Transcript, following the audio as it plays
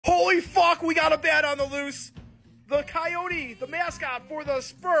Holy fuck, we got a bat on the loose. The Coyote, the mascot for the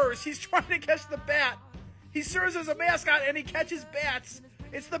Spurs, he's trying to catch the bat. He serves as a mascot and he catches bats.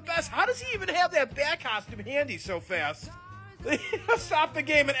 It's the best. How does he even have that bat costume handy so fast? They stop the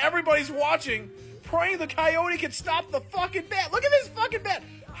game and everybody's watching, praying the Coyote can stop the fucking bat. Look at this fucking bat.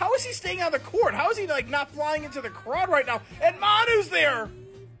 How is he staying on the court? How is he like not flying into the crowd right now? And Manu's there.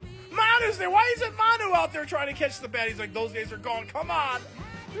 Manu's there. Why isn't Manu out there trying to catch the bat? He's like, those days are gone. Come on.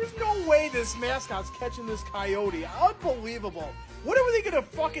 There's no way this mascot's catching this Coyote. Unbelievable. What are they gonna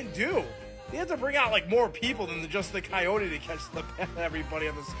fucking do? They have to bring out like more people than just the Coyote to catch the bat. Everybody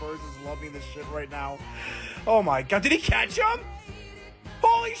on the Spurs is loving this shit right now. Oh my god, did he catch him?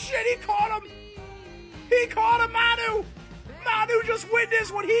 Holy shit, he caught him! He caught him, Manu! Manu just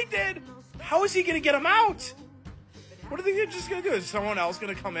witnessed what he did! How is he gonna get him out? What are they just gonna do? Is someone else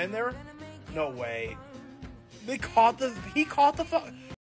gonna come in there? No way. He caught the fuck.